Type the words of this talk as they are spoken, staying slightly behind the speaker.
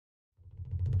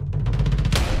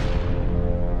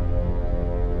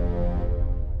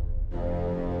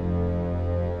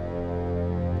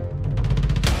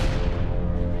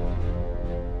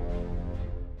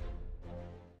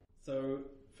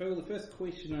the first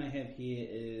question I have here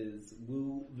is,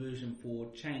 will version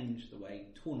 4 change the way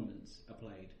tournaments are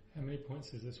played? How many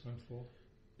points is this one for?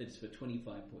 It's for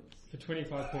 25 points. For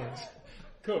 25 points.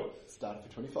 Cool. Started for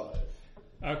 25.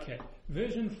 Okay.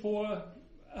 Version 4,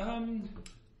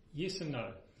 yes and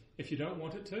no. If you don't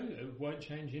want it to, it won't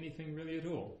change anything really at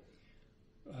all.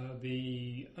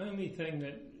 The only thing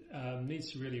that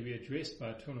needs to really be addressed by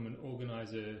a tournament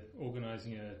organizer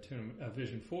organising a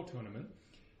Version 4 tournament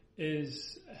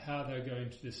is how they're going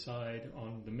to decide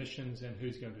on the missions and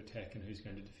who's going to attack and who's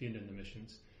going to defend in the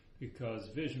missions. Because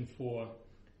Version 4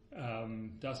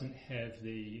 doesn't have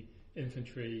the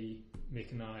infantry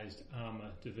mechanized armour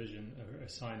division or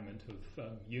assignment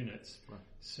of units. Right.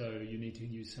 So you need to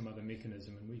use some other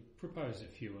mechanism, and we propose a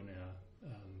few on our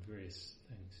various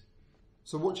things.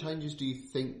 So what changes do you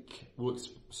think will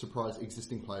surprise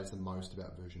existing players the most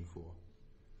about version 4?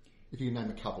 If you can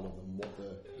name a couple of them, what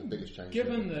the biggest changes are?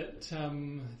 Given that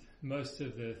most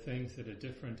of the things that are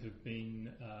different have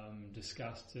been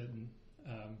discussed in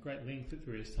great length at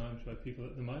various times by people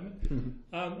at the moment,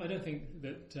 I don't think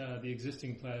that the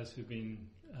existing players who've been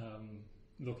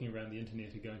looking around the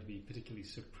internet are going to be particularly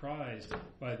surprised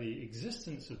by the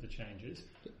existence of the changes.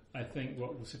 I think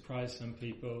what will surprise some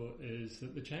people is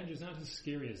that the changes aren't as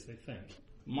scary as they think.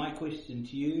 My question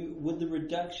to you, with the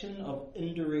reduction of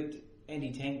indirect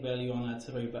anti-tank value on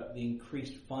artillery but the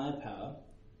increased firepower,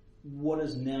 what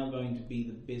is now going to be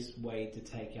the best way to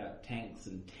take out tanks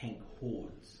and tank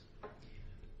hordes?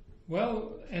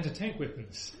 Well, anti-tank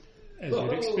weapons, as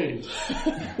you'd expect.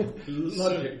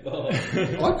 Logic.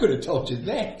 I could have told you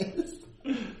that.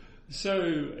 So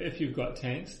if you've got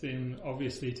tanks, then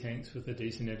obviously tanks with a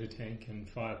decent anti-tank and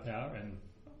firepower and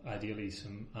ideally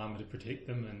some armour to protect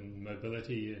them and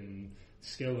mobility and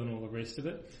skill and all the rest of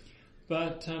it.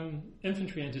 But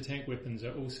infantry anti-tank weapons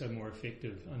are also more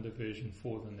effective under version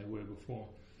 4 than they were before.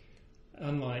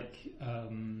 Unlike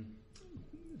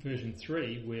version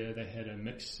 3, where they had a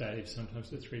mixed save, sometimes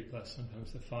the 3+,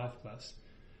 sometimes the 5+.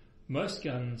 Most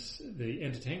guns, the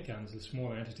anti-tank guns, the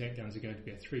smaller anti-tank guns, are going to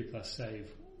be a 3+ save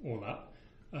all up.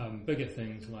 Bigger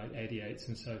things like 88s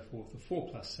and so forth, a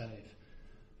 4+ save.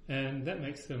 And that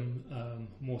makes them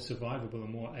more survivable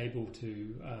and more able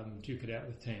to duke it out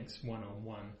with tanks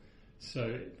one-on-one.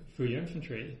 So for your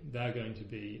infantry, they're going to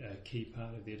be a key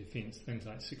part of their defence. Things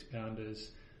like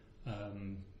 6-pounders,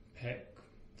 pack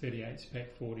 38s, pack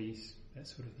 40s, that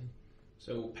sort of thing.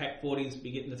 So pack 40s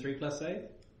be getting the 3+ save?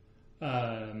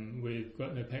 We've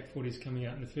got no pack 40s coming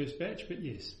out in the first batch, but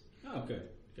yes. Oh, good.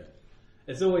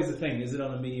 It's always the thing, is it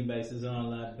on a medium base, is it on a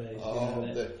large base? Oh,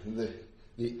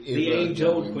 the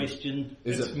age-old question.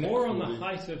 It's more on the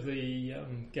height of the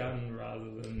gun rather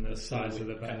than the size of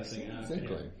the base.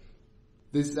 Exactly.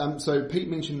 There's, so Pete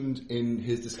mentioned in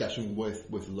his discussion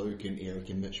with Luke and Eric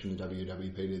and Mitch from the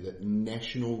WWP that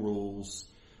national rules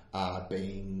are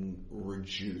being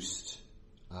reduced.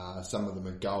 Some of them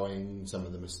are going, some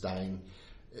of them are staying.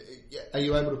 Are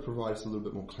you able to provide us a little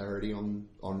bit more clarity on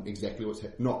exactly what's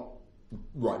happening? Not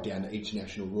right down to each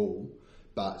national rule,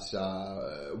 but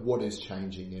what is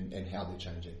changing and how they're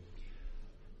changing?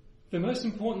 The most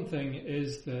important thing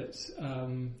is that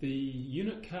the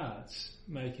unit cards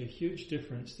make a huge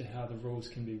difference to how the rules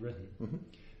can be written.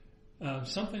 Mm-hmm.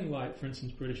 Something like, for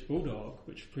instance, British Bulldog,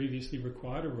 which previously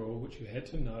required a rule which you had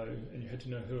to know, and you had to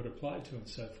know who it applied to and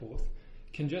so forth,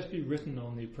 can just be written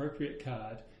on the appropriate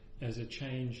card as a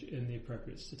change in the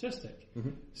appropriate statistic. Mm-hmm.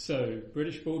 So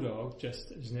British Bulldog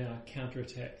just is now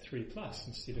counterattack 3+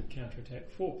 instead of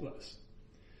counterattack 4+. Okay.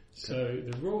 So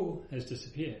the rule has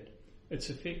disappeared. Its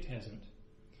effect hasn't.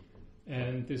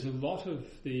 And there's a lot of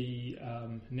the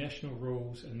national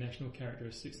rules and national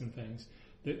characteristics and things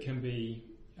that can be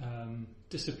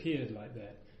disappeared like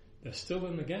that. They're still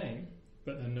in the game,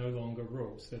 but they're no longer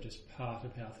rules. They're just part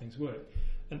of how things work.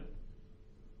 And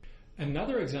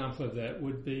another example of that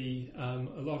would be a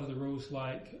lot of the rules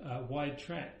like wide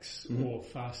tracks mm-hmm. or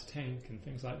fast tank and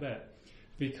things like that.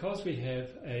 Because we have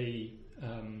a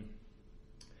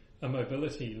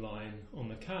mobility line on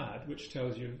the card which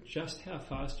tells you just how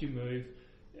fast you move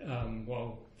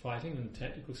while fighting and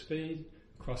tactical speed,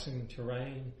 crossing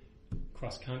terrain,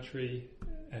 cross-country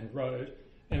and road,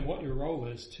 and what your role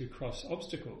is to cross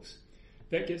obstacles.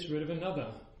 That gets rid of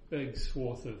another big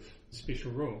swath of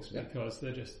special rules because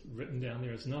they're just written down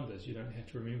there as numbers. You don't have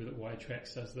to remember that wide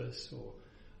tracks does this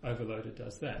or overloaded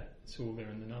does that. It's all there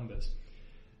in the numbers.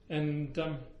 And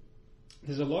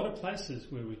there's a lot of places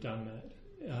where we've done that.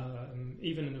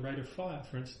 Even in the rate of fire,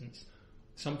 for instance,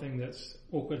 something that's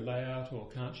awkward layout or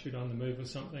can't shoot on the move or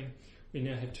something, we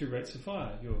now have 2 rates of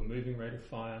fire, your moving rate of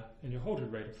fire and your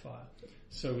halted rate of fire.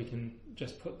 So we can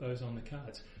just put those on the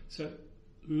cards. So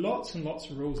lots and lots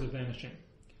of rules are vanishing,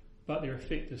 but their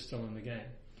effect is still in the game.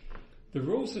 The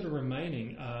rules that are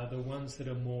remaining are the ones that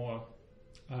are more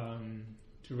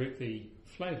directly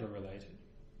flavour related.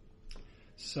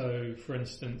 So, for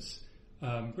instance,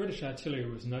 British artillery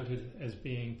was noted as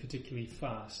being particularly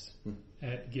fast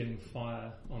at getting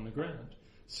fire on the ground.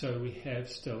 So we have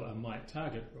still a might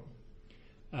target rule.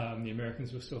 The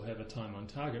Americans will still have a time on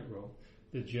target rule.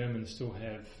 The Germans still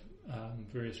have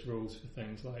various rules for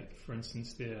things like, for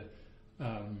instance, their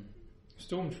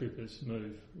stormtroopers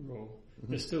move rule.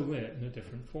 They're still there in a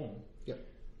different form. Yep.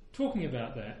 Talking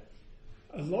about that,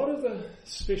 a lot of the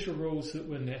special rules that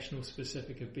were national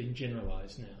specific have been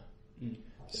generalised now.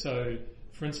 So,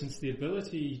 for instance, the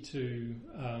ability to,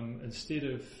 instead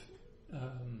of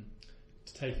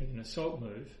taking an assault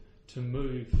move, to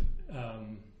move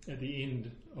at the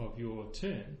end of your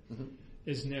turn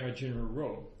is now a general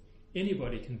rule.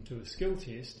 Anybody can do a skill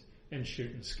test and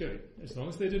shoot and scoot. As long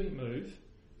as they didn't move,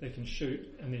 they can shoot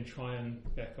and then try and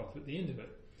back off at the end of it.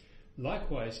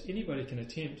 Likewise, anybody can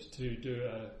attempt to do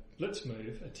a blitz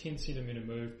move, a 10 centimetre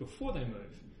move before they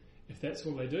move. If that's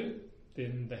all they do,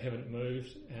 then they haven't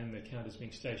moved and they count as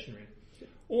being stationary.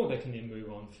 Or they can then move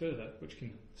on further, which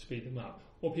can speed them up.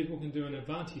 Or people can do an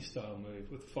Avanti style move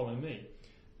with follow me.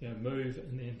 Move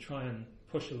and then try and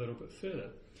push a little bit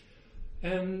further.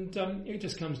 And it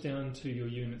just comes down to your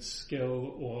unit's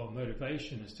skill or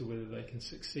motivation as to whether they can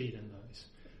succeed in those.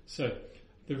 So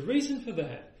the reason for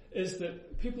that is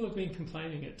that people have been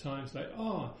complaining at times like,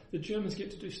 the Germans get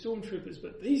to do stormtroopers,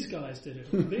 but these guys did it,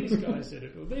 or these guys did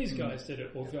it, or these guys did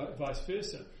it, or vice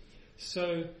versa.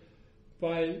 So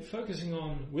by focusing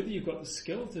on whether you've got the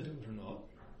skill to do it or not,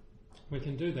 we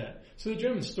can do that. So the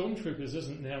German stormtroopers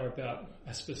isn't now about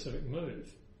a specific move.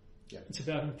 Yep. It's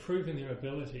about improving their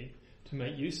ability to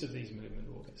make use of these movement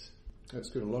orders. That's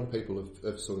good. A lot of people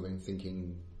have sort of been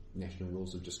thinking national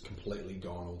rules have just completely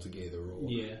gone altogether, or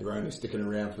they're only sticking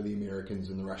around for the Americans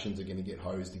and the Russians are going to get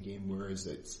hosed again, whereas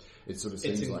it sort of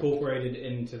seems it's incorporated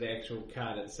into the actual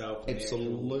card itself.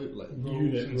 Absolutely.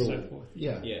 Rules and so forth.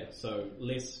 Yeah. So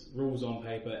less rules on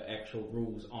paper, actual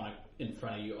rules in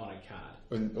front of you on a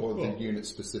card. Or the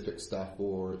unit-specific stuff,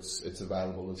 or it's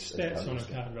available as stats on a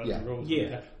card rather than rules on a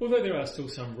card. Although there are still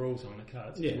some rules on the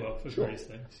cards as well for various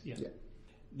things. Yeah.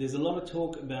 There's a lot of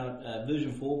talk about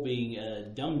version 4 being a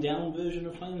dumbed-down version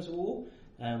of Flames of War.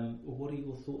 What are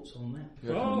your thoughts on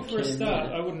that? Well, for a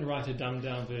start, I wouldn't write a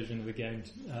dumbed-down version of the game,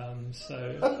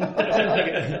 so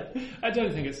I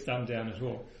don't think it's dumbed down at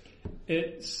all.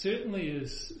 It certainly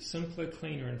is simpler,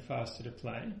 cleaner and faster to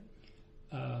play,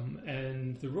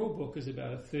 and the rulebook is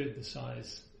about a third the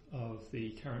size of the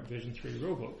current version 3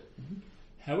 rulebook.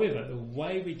 However, the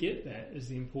way we get that is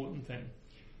the important thing.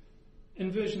 In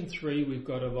version 3, we've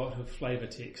got a lot of flavour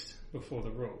text before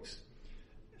the rules.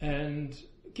 And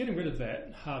getting rid of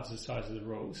that halves the size of the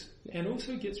rules and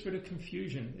also gets rid of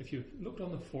confusion. If you've looked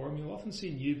on the forum, you'll often see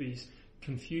newbies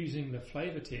confusing the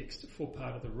flavour text for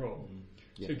part of the rule.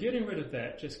 So getting rid of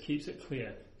that just keeps it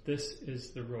clear. This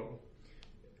is the rule.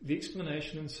 The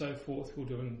explanation and so forth we'll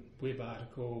do in web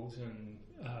articles and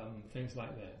things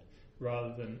like that,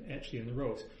 rather than actually in the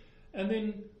rules. And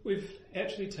then we've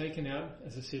actually taken out,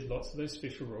 as I said, lots of those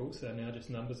special rules. They're now just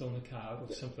numbers on the card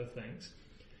or simpler things.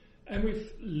 And we've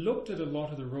looked at a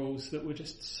lot of the rules that were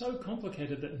just so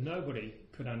complicated that nobody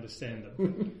could understand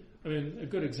them. I mean, a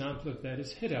good example of that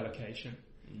is hit allocation.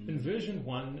 In version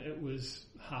 1, it was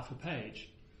half a page.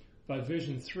 By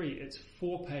version 3, it's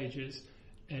 4 pages,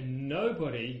 and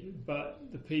nobody but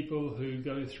the people who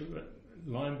go through it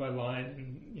line by line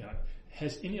and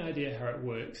has any idea how it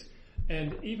works.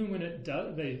 And even when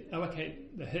they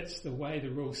allocate the hits the way the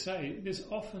rules say, there's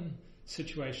often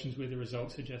situations where the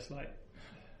results are just like,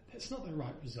 that's not the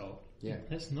right result.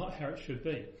 That's not how it should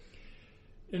be.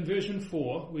 In version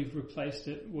 4, we've replaced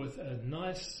it with a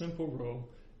nice, simple rule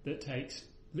that takes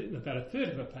about a third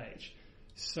of a page.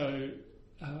 So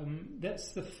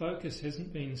that's the focus.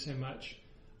 Hasn't been so much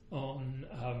on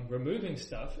removing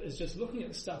stuff, it's just looking at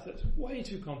the stuff that's way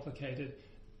too complicated,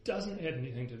 doesn't add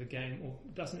anything to the game, or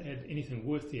doesn't add anything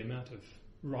worth the amount of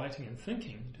writing and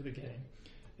thinking to the game,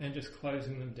 and just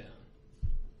closing them down.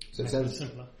 So it sounds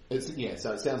simpler.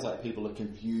 So it sounds like people are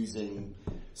confusing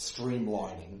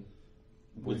streamlining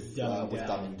with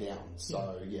dumbing down.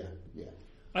 So yeah.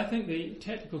 I think the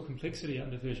tactical complexity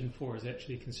under version 4 is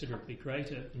actually considerably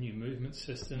greater. The new movement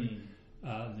system,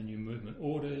 the new movement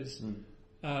orders,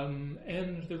 and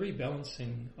the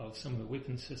rebalancing of some of the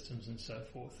weapon systems and so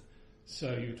forth.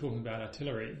 So you're talking about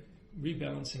artillery,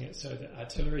 rebalancing it so that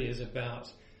artillery is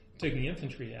about digging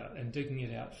infantry out and digging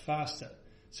it out faster.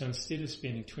 So instead of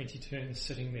spending 20 turns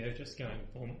sitting there just going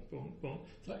boom, boom, boom,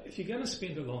 it's like if you're going to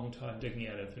spend a long time digging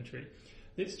out infantry,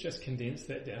 let's just condense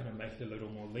that down and make it a little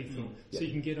more lethal so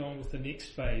you can get on with the next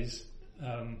phase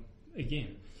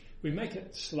again. We make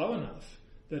it slow enough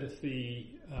that if the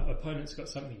opponent's got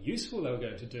something useful they're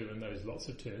going to do in those lots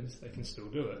of turns, they can still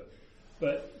do it.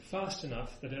 But fast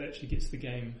enough that it actually gets the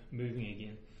game moving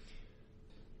again.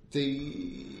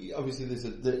 Obviously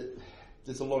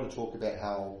there's a lot of talk about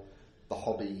how the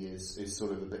hobby is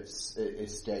sort of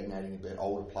is stagnating a bit.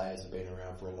 Older players have been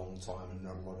around for a long time and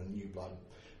not a lot of new blood,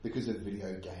 because of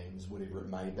video games, whatever it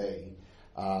may be,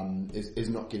 is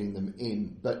not getting them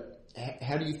in. But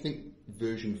how do you think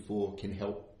version 4 can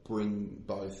help bring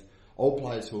both old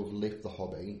players who have left the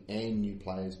hobby and new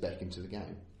players back into the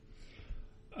game?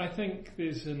 I think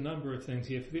there's a number of things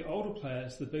here. For the older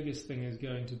players, the biggest thing is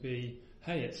going to be,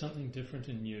 hey, it's something different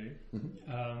and new.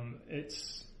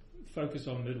 It's focused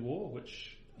on mid-war,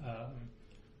 which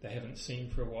they haven't seen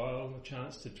for a while. A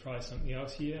chance to try something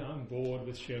else here. I'm bored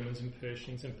with Shermans and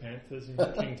Pershings and Panthers and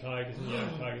King Tigers and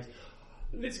Young Tigers.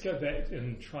 Let's go back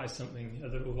and try something a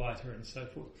little lighter and so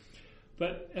forth.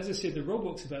 But as I said, the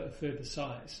rulebook's about a third the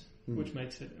size, which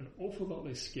makes it an awful lot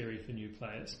less scary for new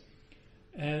players.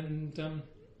 And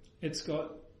it's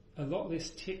got a lot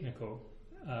less technical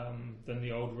than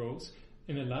the old rules,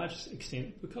 in a large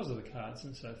extent because of the cards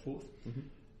and so forth.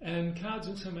 And cards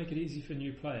also make it easy for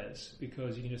new players,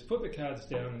 because you can just put the cards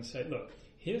down and say, look,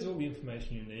 here's all the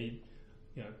information you need.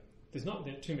 You know, there's not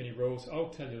too many rules. I'll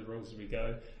tell you the rules as we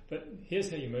go, but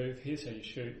here's how you move, here's how you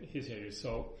shoot, here's how you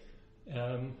assault.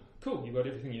 Cool, you've got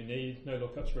everything you need, no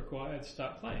lookups required,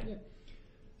 start playing. Yeah.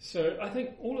 So I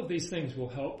think all of these things will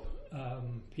help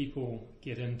people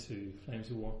get into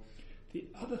Flames of War. The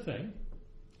other thing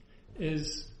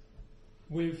is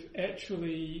we've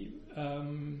actually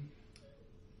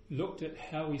looked at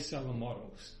how we sell the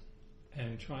models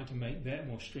and trying to make that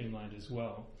more streamlined as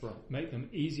well. Right. Make them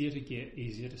easier to get,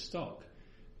 easier to stock.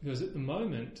 Because at the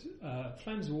moment,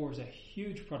 Flames of War is a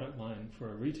huge product line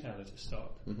for a retailer to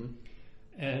stock.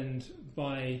 And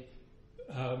by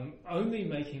only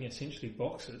making essentially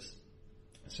boxes,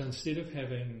 so instead of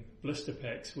having blister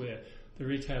packs where the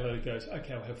retailer goes,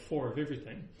 okay, I'll have 4 of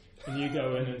everything, and you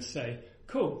go in and say,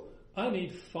 cool, I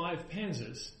need 5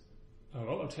 Panzers. Oh,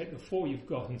 well, I'll take the 4 you've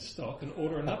got in stock and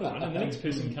order another one, and the next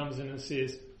person comes in and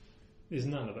says, there's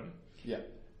none of them. Yeah.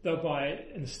 They'll buy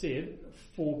instead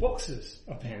 4 boxes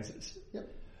of Panzers.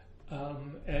 Yep.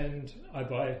 And I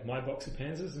buy my box of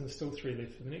Panzers and there's still 3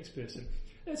 left for the next person.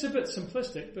 It's a bit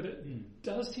simplistic, but it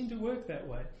does tend to work that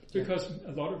way, because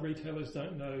a lot of retailers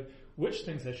don't know which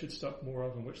things they should stock more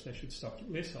of and which they should stock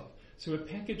less of. So we're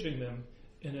packaging them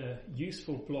in a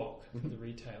useful block for the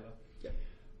retailer.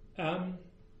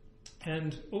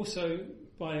 And also,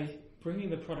 by bringing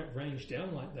the product range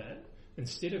down like that,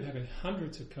 instead of having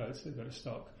hundreds of codes they've got to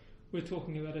stock, we're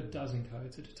talking about a dozen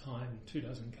codes at a time, 2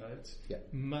 dozen codes. Yeah.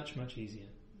 Much, much easier.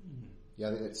 Yeah,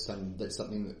 I think that's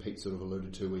something that Pete sort of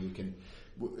alluded to, where you can,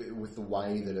 with the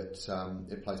way that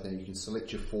it plays now, you can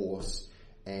select your force,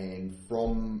 and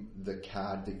from the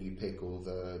card that you pick, or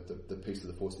the piece of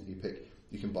the force that you pick,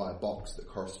 you can buy a box that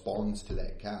corresponds to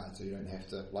that card, so you don't have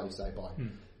to, like you say, buy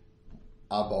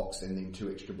a box and then 2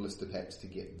 extra blister packs to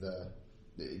get the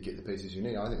pieces you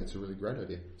need. I think it's a really great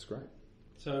idea. It's great.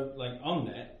 So, like on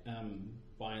that,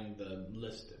 buying the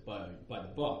list by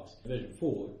the box, version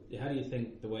 4, how do you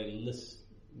think the way lists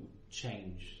will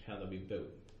change how they'll be built?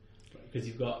 Because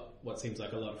you've got what seems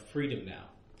like a lot of freedom now.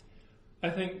 I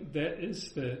think that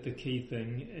is the key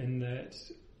thing, in that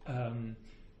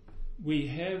we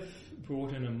have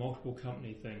brought in a multiple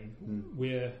company thing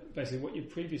where basically what you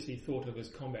previously thought of as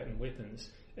combat and weapons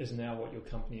is now what your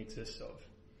company exists of.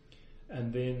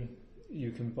 And then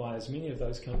you can buy as many of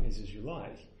those companies as you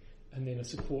like, and then a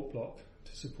support block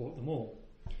to support them all.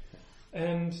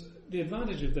 And the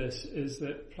advantage of this is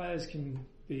that players can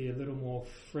be a little more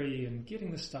free in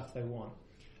getting the stuff they want.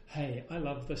 Hey, I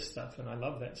love this stuff, and I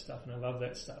love that stuff, and I love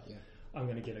that stuff. Yeah. I'm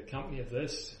going to get a company of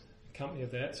this, a company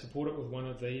of that, support it with one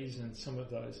of these and some of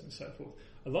those and so forth.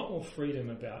 A lot more freedom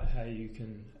about how you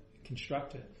can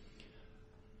construct it.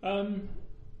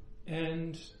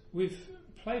 And we've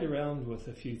played around with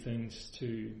a few things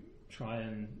to try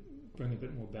and bring a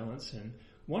bit more balance in.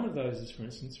 One of those is, for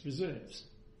instance, reserves.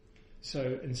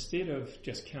 So instead of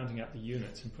just counting up the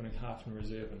units and putting half in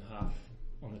reserve and half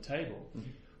on the table,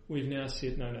 we've now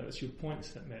said, no, it's your points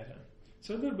that matter.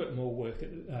 So a little bit more work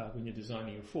when you're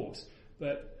designing your force,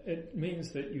 but it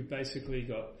means that you've basically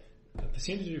got a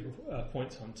percentage of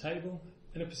points on table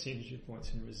and a percentage of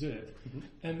points in reserve.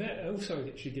 And that also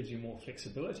actually gives you more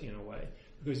flexibility in a way,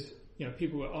 because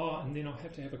people were, and then I'll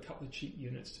have to have a couple of cheap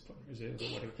units to put in reserve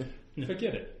or whatever.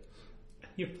 Forget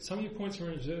it. Some of your points are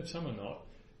in reserve, some are not.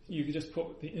 You can just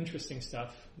put the interesting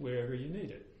stuff wherever you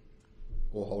need it.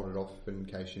 Or hold it off in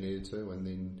case you needed to, and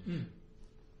then...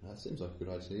 That seems like a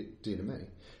good idea to me.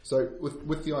 So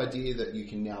with the idea that you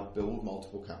can now build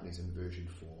multiple companies in version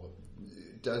 4,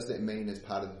 does that mean as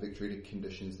part of the victory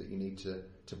conditions that you need to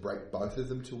break both of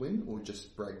them to win, or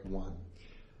just break one?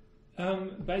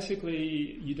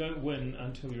 Basically, you don't win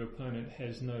until your opponent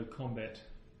has no combat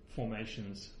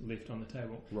formations left on the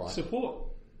table. Right. Support,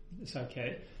 it's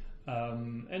okay.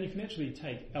 And you can actually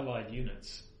take allied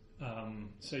units.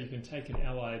 So you can take an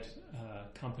allied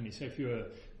company. So if you're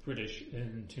British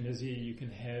in Tunisia, you can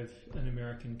have an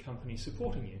American company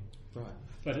supporting you. Right.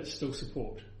 But it's still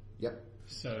support. Yep.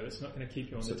 So it's not going to keep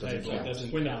you on So the it table.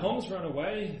 doesn't count. When the Poms run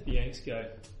away, the Yanks go,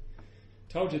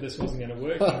 told you this wasn't going to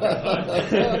work. I'm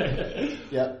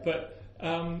Yeah. But,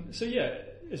 so yeah,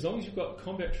 as long as you've got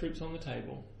combat troops on the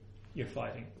table, you're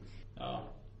fighting.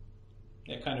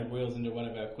 That kind of wheels into one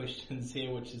of our questions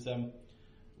here, which is the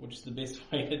best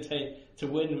way to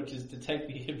win, which is to take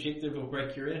the objective or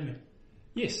break your enemy.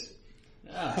 Yes.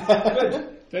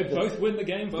 Good. They both win the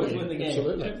game. Both win the game.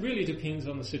 Absolutely. It really depends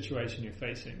on the situation you're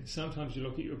facing. Sometimes you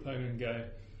look at your opponent and go,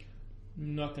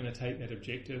 not going to take that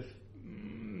objective.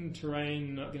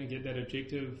 Terrain, not going to get that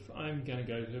objective. I'm going to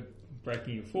go to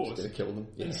breaking your force. Just going to kill them.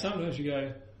 Yeah. And sometimes you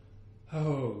go,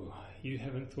 oh, you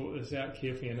haven't thought this out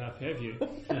carefully enough, have you?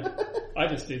 I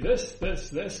just do this,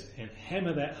 and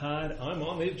hammer that hard. I'm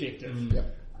on the objective.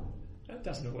 Yep. That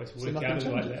doesn't always So work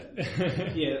nothing out like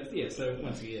that. Yeah. So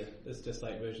once again, it's just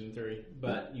like version 3,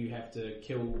 but you have to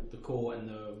kill the core and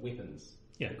the weapons.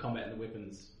 Yeah. The combat and the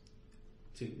weapons.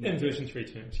 In version 3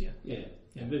 terms, yeah. Yeah.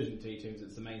 In version 3 terms,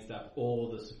 it's the main stuff. All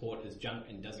the support is junk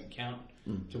and doesn't count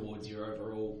towards your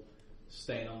overall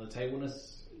staying on the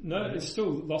tableness. No, it's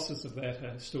still losses of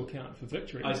that still count for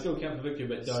victory. I still count for victory,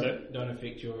 but don't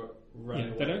affect your run.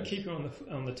 Yeah, they don't keep you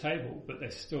on the table, but they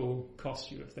still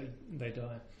cost you if they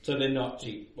die. So they're not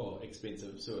cheap or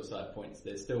expensive suicide points.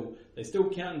 They still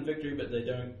count in victory, but they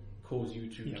don't cause you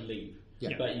to leave. Yeah.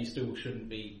 But you still shouldn't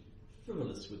be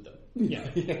frivolous with them. Yeah.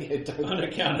 On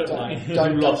account of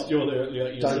don't you lost your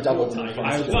don't double support them.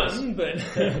 target. I won, but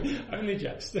only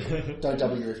just. Don't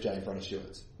double your FJ in front of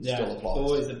Stewards. Yeah, Still applies.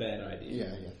 always a bad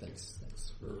idea. Yeah, thanks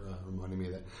for reminding me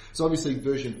of that. So obviously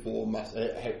version 4 must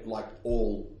have, like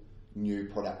all new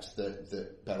products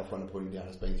that Battlefront are putting down,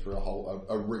 has been through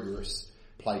a rigorous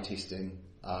playtesting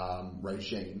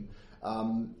regime.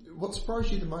 What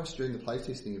surprised you the most during the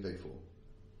playtesting of V4?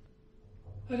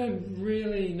 I don't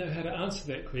really know how to answer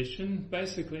that question.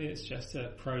 Basically, it's just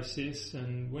a process,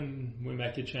 and when we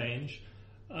make a change,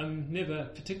 I'm never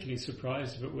particularly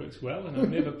surprised if it works well, and I'm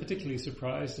never particularly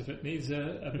surprised if it needs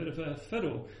a bit of a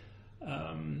fiddle.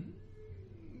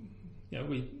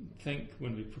 We think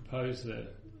when we propose the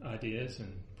ideas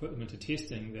and put them into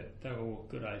testing that they're all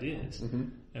good ideas,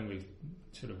 and we've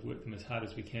sort of worked them as hard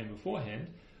as we can beforehand.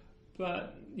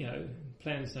 But,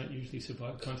 plans don't usually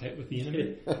survive contact with the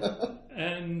enemy.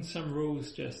 And some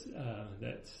rules just,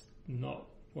 that's not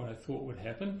what I thought would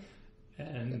happen.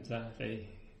 And they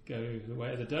go the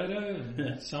way of the dodo,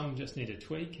 and some just need a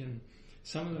tweak, and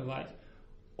some of them are like,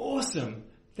 awesome,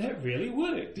 that really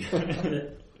worked.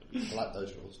 I like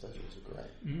those rules. Those rules are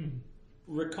great.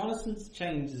 Reconnaissance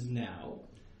changes now.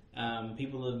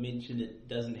 People have mentioned it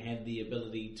doesn't have the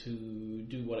ability to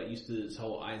do what it used to, this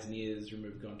whole eyes and ears,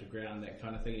 remove gone to ground, that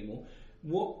kind of thing anymore.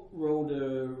 What role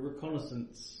do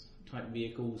reconnaissance type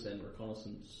vehicles and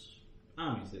reconnaissance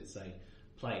armies, let's say,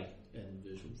 play in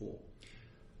version 4?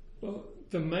 Well,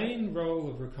 the main role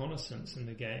of reconnaissance in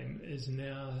the game is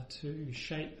now to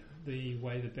shape the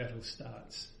way the battle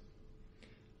starts.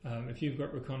 If you've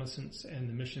got reconnaissance and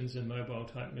the mission's a mobile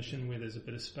type mission where there's a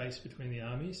bit of space between the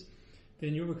armies,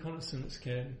 then your reconnaissance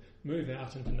can move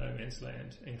out into no man's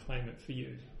land and claim it for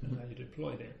you and how you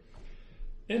deploy there.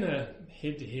 In a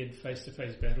head-to-head,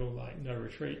 face-to-face battle like No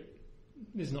Retreat,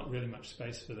 there's not really much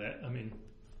space for that. I mean,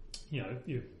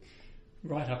 you're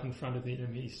right up in front of the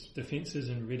enemy's defences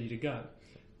and ready to go.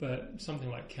 But something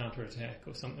like counter-attack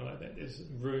or something like that, there's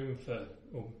room for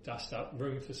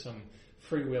some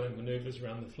freewheeling manoeuvres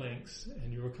around the flanks,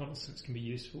 and your reconnaissance can be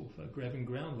useful for grabbing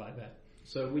ground like that.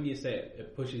 So when you say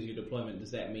it pushes your deployment,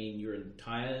 does that mean your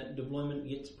entire deployment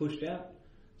gets pushed out?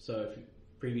 So if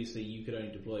previously you could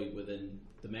only deploy within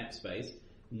the map space,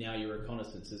 now your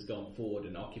reconnaissance has gone forward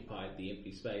and occupied the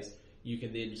empty space, you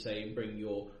can then say bring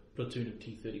your platoon of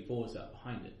T-34s up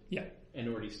behind it. Yeah. And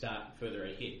already start further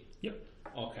ahead. Yep.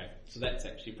 Okay, so that's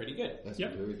actually pretty good. That's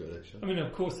very good, actually. I mean,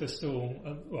 of course, there's still,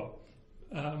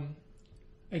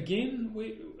 Again,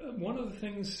 one of the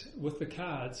things with the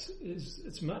cards is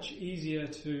it's much easier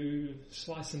to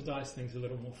slice and dice things a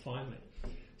little more finely.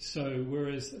 So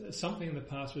whereas something in the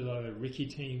past was either a recce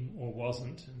team or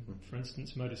wasn't, and for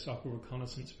instance motor soccer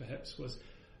reconnaissance perhaps was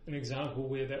an example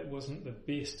where that wasn't the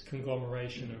best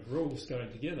conglomeration of rules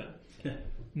going together.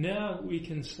 Now we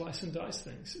can slice and dice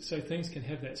things. So things can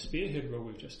have that spearhead rule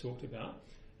we've just talked about,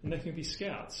 and they can be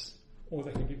scouts, or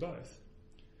they can be both.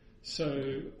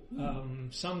 So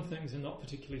some things are not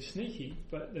particularly sneaky,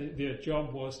 but their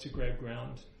job was to grab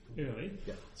ground early.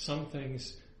 Yeah. Some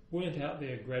things weren't out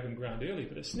there grabbing ground early,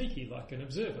 but are sneaky, like an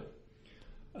observer.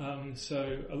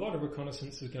 So a lot of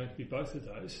reconnaissance is going to be both of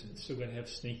those. It's still going to have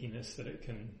sneakiness that it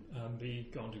can be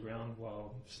gone to ground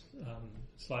while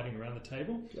sliding around the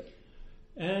table. Yep.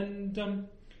 And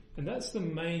that's the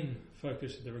main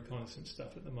focus of the reconnaissance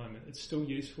stuff at the moment. It's still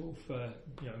useful for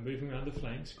moving around the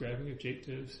flanks, grabbing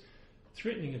objectives,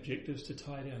 threatening objectives to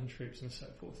tie down troops and so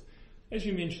forth. As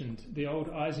you mentioned, the old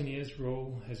eyes and ears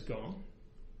rule has gone.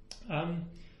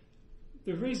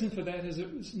 The reason for that is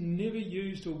it was never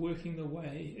used or working the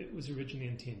way it was originally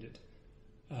intended.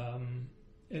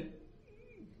 It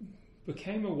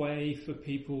became a way for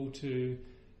people to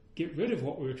get rid of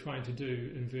what we were trying to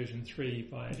do in version 3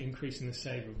 by increasing the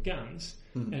save of guns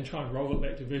and try and roll it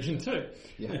back to version 2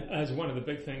 as one of the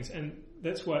big things. And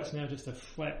that's why it's now just a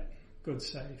flat good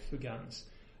save for guns.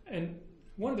 And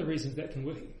one of the reasons that can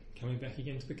work, coming back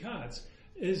again to the cards,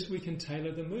 is we can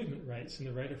tailor the movement rates and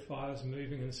the rate of fires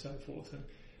moving and so forth, and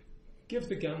give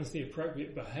the guns the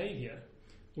appropriate behaviour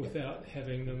without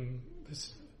having them.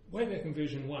 Because way back in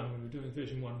version 1, when we were doing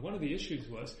version 1, one of the issues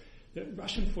was that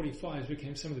Russian 45s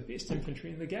became some of the best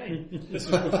infantry in the game. This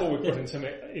was before we put in some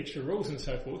extra rules and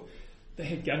so forth. They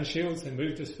had gun shields, they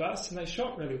moved as fast, and they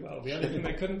shot really well. The only thing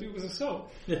they couldn't do was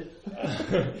assault.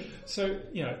 So,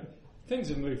 things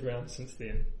have moved around since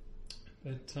then.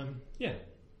 But,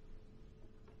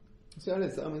 So it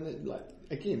is. I mean,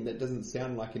 again, that doesn't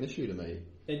sound like an issue to me.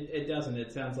 It doesn't.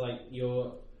 It sounds like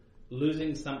you're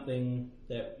losing something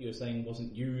that you're saying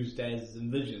wasn't used as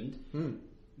envisioned,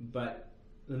 but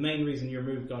the main reason your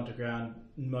move gone to ground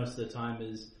most of the time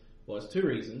it's two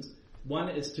reasons. One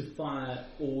is to fire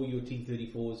all your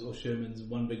T-34s or Shermans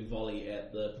one big volley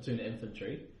at the platoon of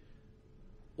infantry,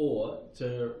 or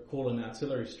to call an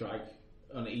artillery strike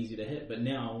on an easy to hit. But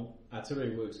now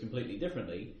artillery works completely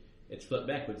differently. It's flipped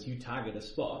backwards. You target a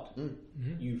spot,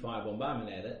 you fire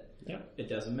bombardment at it. Yep. It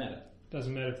doesn't matter.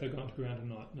 Doesn't matter if they've gone to ground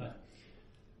or not. No.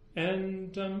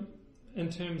 And in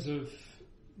terms of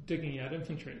digging out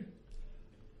infantry,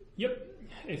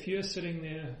 if you're sitting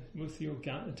there with your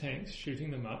tanks shooting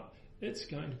them up, it's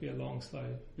going to be a long,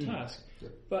 slow task.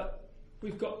 Yep. But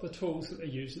we've got the tools that they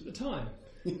used at the time.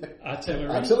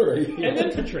 Artillery and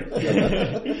infantry.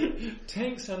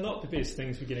 Tanks are not the best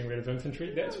things for getting rid of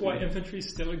infantry. That's why infantry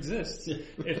still exists.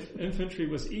 If infantry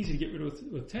was easy to get rid of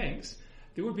with tanks,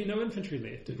 there would be no infantry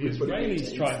left. If the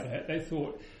Israelis tried that, they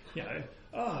thought,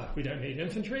 we don't need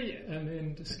infantry, and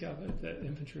then discovered that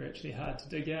infantry are actually hard to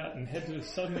dig out and had to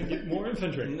suddenly get more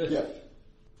infantry.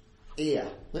 Air.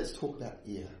 Let's talk about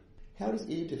air. How does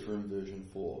air differ in version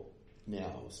 4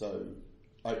 now? So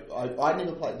I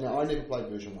never played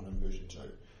version 1 and version 2.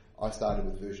 I started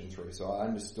with version 3, so I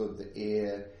understood the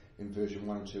air in version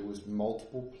 1 and 2 was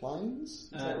multiple planes.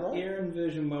 Is that right? Air in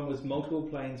version 1 was multiple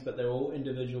planes, but they're all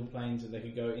individual planes and they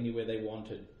could go anywhere they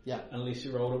wanted. Yeah. Unless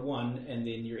you rolled a 1 and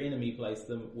then your enemy placed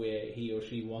them where he or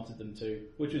she wanted them to,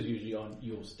 which was usually on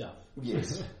your stuff.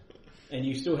 Yes. And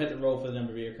you still had to roll for the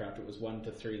number of aircraft. It was 1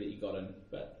 to 3 that you got in,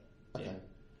 but okay.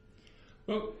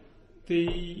 Well,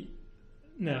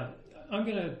 now I'm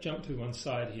going to jump to one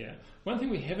side here. One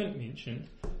thing we haven't mentioned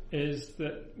is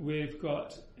that we've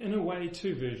got, in a way,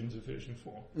 2 versions of version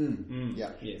 4.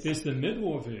 Yeah. Yes. There's the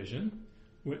mid-war version,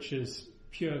 which is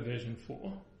pure version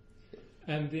 4.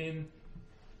 And then,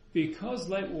 because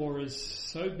late war is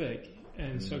so big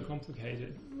and so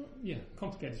complicated,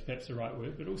 complicated is perhaps the right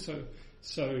word, but also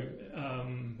so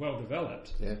well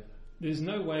developed, there's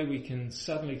no way we can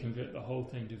suddenly convert the whole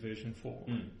thing to version 4.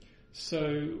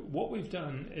 So what we've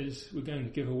done is we're going to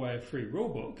give away a free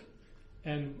rulebook,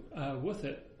 and with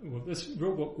it, this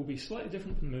rulebook will be slightly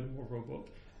different from the mid-war rulebook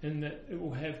in that it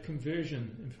will have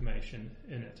conversion information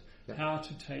in it, how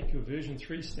to take your version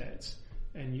 3 stats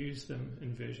and use them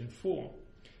in version 4,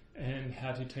 and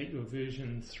how to take your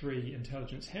version 3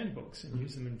 intelligence handbooks and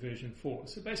use them in version 4.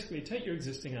 So basically take your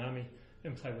existing army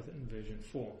and play with it in version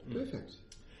 4. Perfect.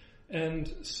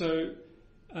 And so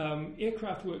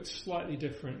aircraft works slightly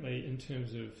differently in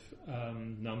terms of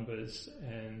numbers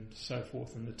and so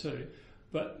forth in the 2.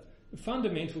 But the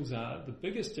fundamentals are, the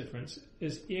biggest difference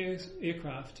is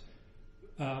aircraft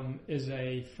is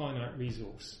a finite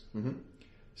resource. Mm-hmm.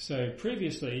 So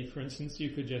previously, for instance, you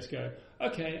could just go,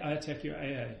 okay, I attack your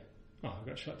AA. Oh, I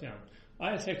got shot down.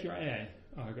 I attack your AA.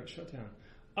 Oh, I got shot down.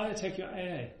 I attack your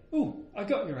AA. Ooh, I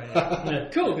got your AA.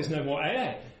 Cool, there's no more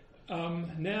AA.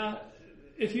 Now,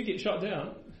 if you get shot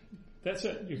down, that's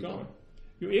it, you're gone.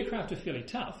 Your aircraft are fairly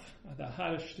tough. They're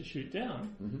harder to shoot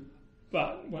down. Mm-hmm.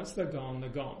 But once they're gone, they're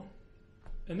gone.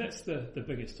 And that's the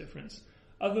biggest difference.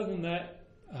 Other than that,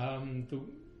 the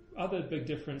other big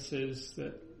difference is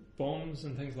that bombs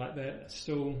and things like that are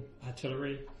still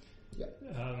artillery. Yeah.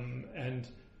 And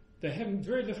they have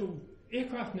very little...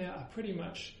 Aircraft now are pretty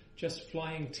much just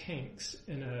flying tanks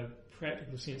in a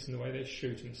practical sense in the way they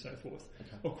shoot and so forth.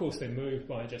 Okay. Of course, they move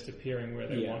by just appearing where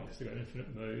they want because they've got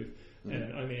infinite move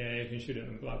and only AA can shoot at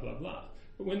them, blah, blah, blah.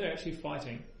 But when they're actually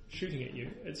fighting, shooting at you,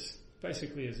 it's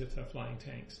basically as if they're flying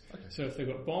tanks. Okay. So if they've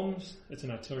got bombs, it's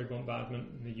an artillery bombardment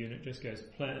and the unit just goes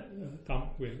thump,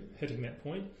 we're hitting that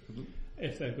point. Mm-hmm.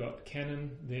 If they've got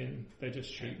cannon, then they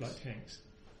just shoot like tanks.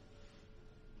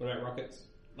 What about rockets?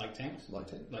 Like tanks? Like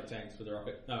tanks. Like tanks with a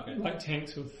rocket? Oh, okay. Like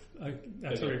tanks with an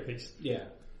artillery piece. Yeah.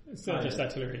 It's not just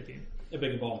artillery again. A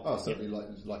bigger bomb. Oh, something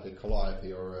like a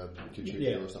Calliope or a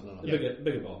Kachuki or something like that.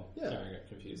 Bigger bomb. Yeah. Sorry, I got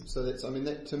confused. So that's,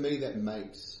 that to me, that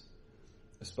makes,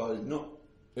 I suppose,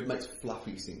 it makes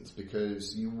fluffy sense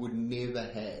because you would never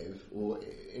have, or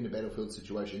in a battlefield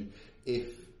situation, if,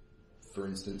 for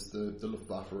instance, the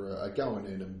Luftwaffe are going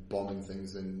in and bombing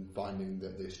things and finding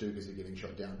that their Stukas are getting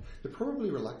shot down, they're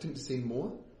probably reluctant to send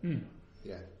more. Mm.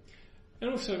 Yeah. And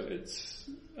also, it's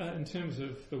in terms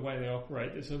of the way they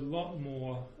operate, there's a lot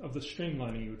more of the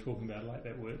streamlining you were talking about, I like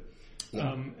that word,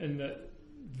 and that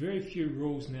very few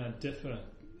rules now differ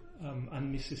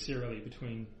unnecessarily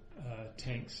between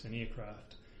tanks and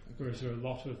aircraft, whereas there are a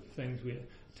lot of things where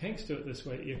tanks do it this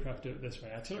way, aircraft do it this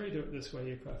way, artillery do it this way,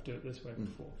 aircraft do it this way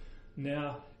before.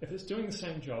 Now, if it's doing the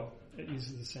same job, it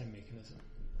uses the same mechanism.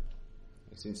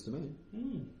 Makes sense to me.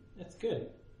 That's good.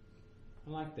 I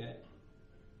like that.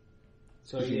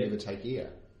 So you never take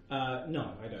air?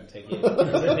 No, I don't take air.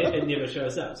 It never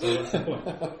shows up, so what's the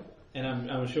point? And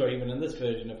I'm sure even in this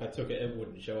version, if I took it, it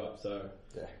wouldn't show up. So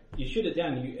you shoot it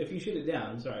down. If you shoot it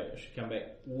down, sorry, I should come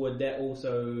back. Would that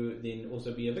also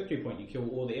be a victory point? You kill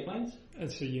all the airplanes?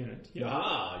 It's a unit. Yeah.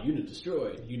 Ah, unit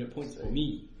destroyed. Unit points for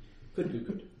me.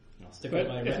 Good. I'll stick but with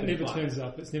my if it never fire. turns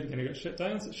up, it's never going to get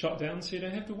shot down, so you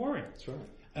don't have to worry. That's right.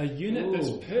 A unit that's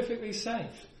perfectly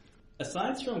safe.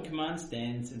 Aside from command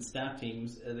stands and staff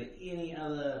teams, are there any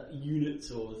other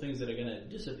units or things that are going to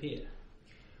disappear?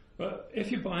 Well,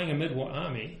 if you're buying a mid-war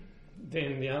army,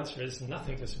 then the answer is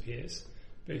nothing disappears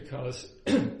because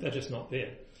they're just not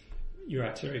there. Your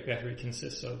artillery battery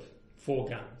consists of 4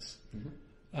 guns.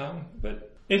 Mm-hmm.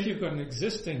 But if you've got an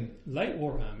existing late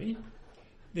war army,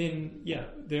 then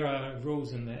there are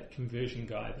rules in that conversion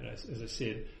guide that, as I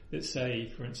said, that say,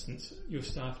 for instance, your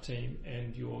staff team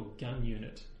and your gun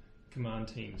unit command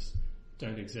teams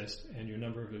don't exist and your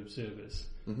number of observers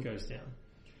goes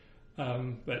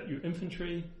down. But your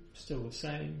infantry, still the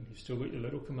same. You've still got your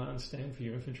little command stand for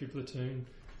your infantry platoon,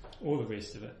 all the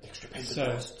rest of it.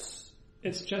 Extra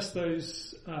it's just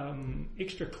those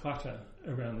extra clutter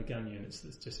around the gun units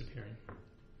that's disappearing.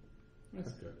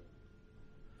 That's good.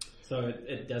 So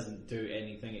it doesn't do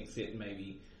anything except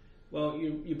maybe... Well,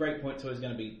 your breakpoint's always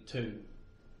going to be 2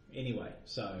 anyway,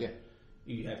 so... Yeah.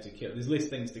 You have to kill. There's less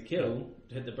things to kill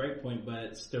to hit the breakpoint, but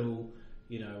it's still,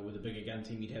 with a bigger gun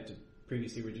team, you'd have to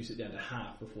previously reduce it down to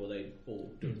half before they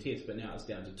all do a test, but now it's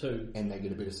down to 2. And they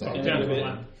get a bit of save. Down to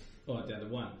 1. Oh, down to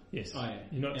 1. Yes. Oh, yeah.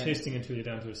 You're not testing until you're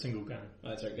down to a single gun. Oh,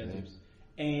 that's right, gun teams.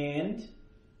 And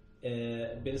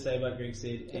better save, like Greg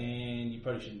said, and you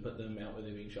probably shouldn't put them out where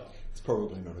they're being shot. It's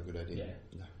probably not a good idea.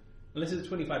 Yeah. No. Unless it's a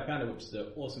 25 pounder, which is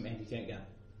an awesome anti-tank gun.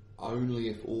 Only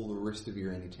if all the rest of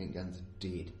your anti-tank guns are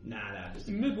dead. Nah. Just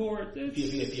mid-war, if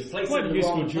you place quite it in a the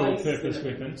useful wrong place, dual-purpose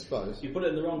weapon. I suppose. You put it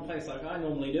in the wrong place like I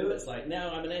normally do, it's like,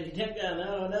 now I'm an anti-tank gun,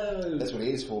 oh no. That's what it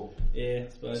is for. Yeah, I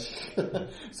suppose.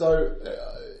 So,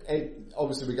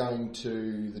 obviously we're going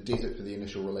to the desert for the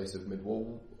initial release of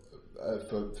Mid-War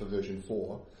for version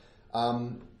 4.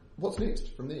 What's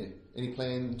next from there? Any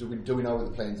plan? Do we know what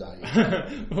the plans are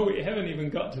yet? Well, we haven't even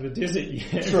got to the desert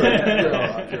yet. True.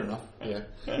 Alright, fair enough. Yeah.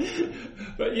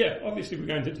 But yeah, obviously we're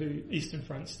going to do Eastern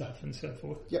Front stuff and so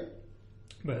forth. Yep.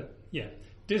 But yeah,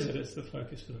 desert is the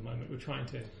focus for the moment. We're trying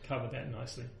to cover that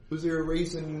nicely. Was there a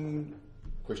reason?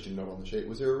 Question not on the sheet.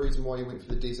 Was there a reason why you went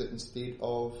for the desert instead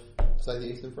of, say,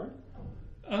 the Eastern Front?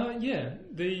 Yeah,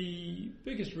 the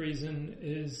biggest reason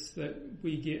is that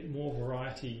we get more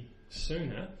variety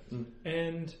sooner,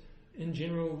 and in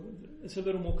general, it's a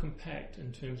little more compact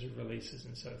in terms of releases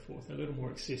and so forth, a little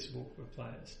more accessible for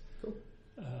players. Cool.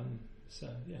 So,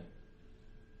 yeah.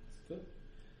 That's good.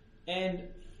 And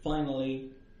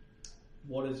finally,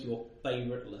 what is your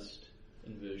favourite list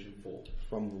in version 4?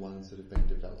 From the ones that have been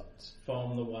developed.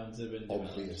 From the ones that have been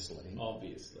developed.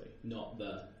 Obviously. Not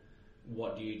the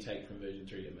what do you take from version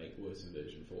 3 to make worse in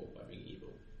version 4 by being evil.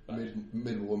 But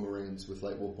Mid-War Marines with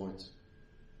late war points.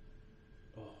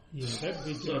 Oh, Yeah, that would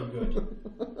be so good.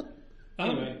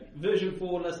 Anyway, version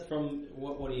 4 list from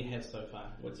what do you have so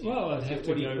far? I'd have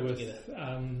to go with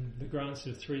the grants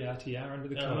of 3 RTR under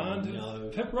the command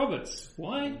of Pip Roberts.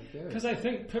 Why? Because I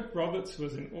think Pip Roberts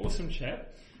was an awesome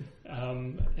chap.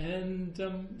 So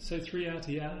 3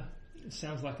 RTR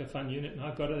sounds like a fun unit, and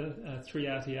I've got a 3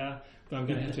 RTR, but I'm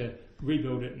going to have to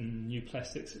rebuild it in new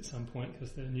plastics at some point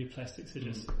because the new plastics are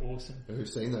just awesome. We've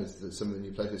seen some of the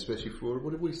new plastics, especially for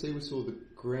what did we see? We saw the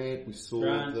Grant, we saw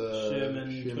the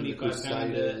Sherman 25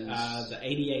 pounder, the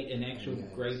 88 in actual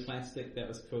grey plastic. That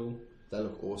was cool. They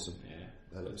look awesome. Yeah,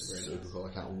 that looks super cool.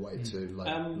 I can't wait to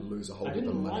lose a whole I heap of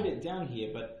didn't money. write it down here,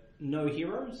 but no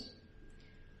heroes.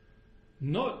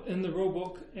 Not in the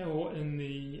rulebook or in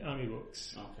the army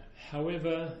books. Okay.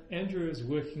 However, Andrew is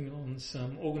working on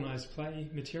some organised play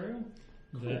material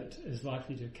that is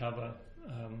likely to cover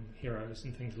heroes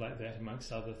and things like that,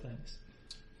 amongst other things.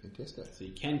 Fantastic. So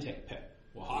you can take Pip,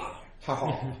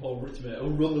 or Richmond, or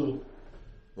Rommel,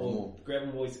 or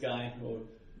Gravel Voice Guy, or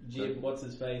Jeb, what's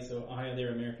his face, or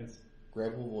they're Americans.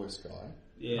 Gravel Voice Guy.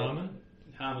 Yeah. Harmon.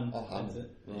 Oh, Harmon. That's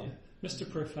it. Right. Yeah. Mr.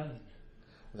 Profane.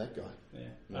 That guy.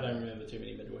 Yeah. I don't remember too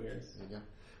many Mid-War heroes. There you go.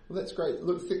 Well, that's great.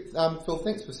 Look, Phil,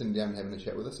 thanks for sitting down and having a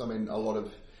chat with us. I mean,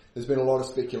 there's been a lot of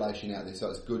speculation out there, so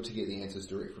it's good to get the answers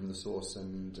direct from the source,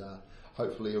 and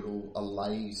hopefully it'll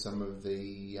allay some of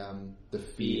the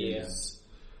fears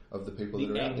of the people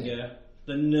that are out there.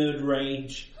 The nerd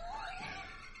rage.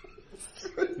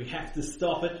 We have to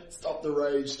stop it. Stop the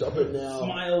rage. Stop it now.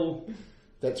 Smile.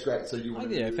 That's great. So you. Hi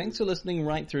there. Thanks for listening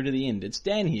right through to the end. It's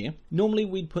Dan here. Normally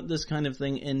we'd put this kind of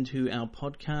thing into our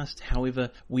podcast. However,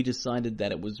 we decided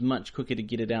that it was much quicker to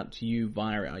get it out to you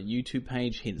via our YouTube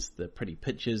page, hence the pretty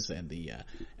pictures and the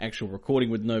actual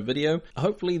recording with no video.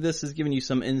 Hopefully this has given you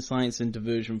some insights into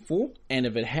version 4. And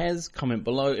if it has, comment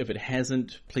below. If it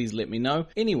hasn't, please let me know.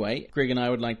 Anyway, Greg and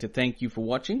I would like to thank you for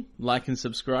watching. Like and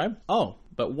subscribe.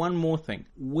 But one more thing.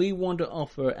 We want to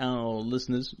offer our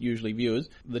listeners, usually viewers,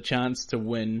 the chance to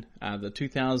win the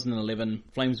 2011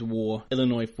 Flames of War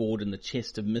Illinois Ford and the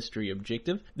Chest of Mystery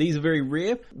objective. These are very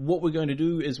rare. What we're going to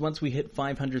do is once we hit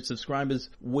 500 subscribers,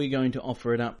 we're going to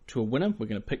offer it up to a winner. We're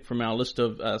going to pick from our list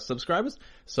of subscribers.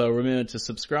 So remember to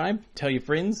subscribe, tell your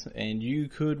friends, and you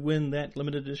could win that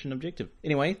limited edition objective.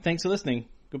 Anyway, thanks for listening.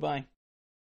 Goodbye.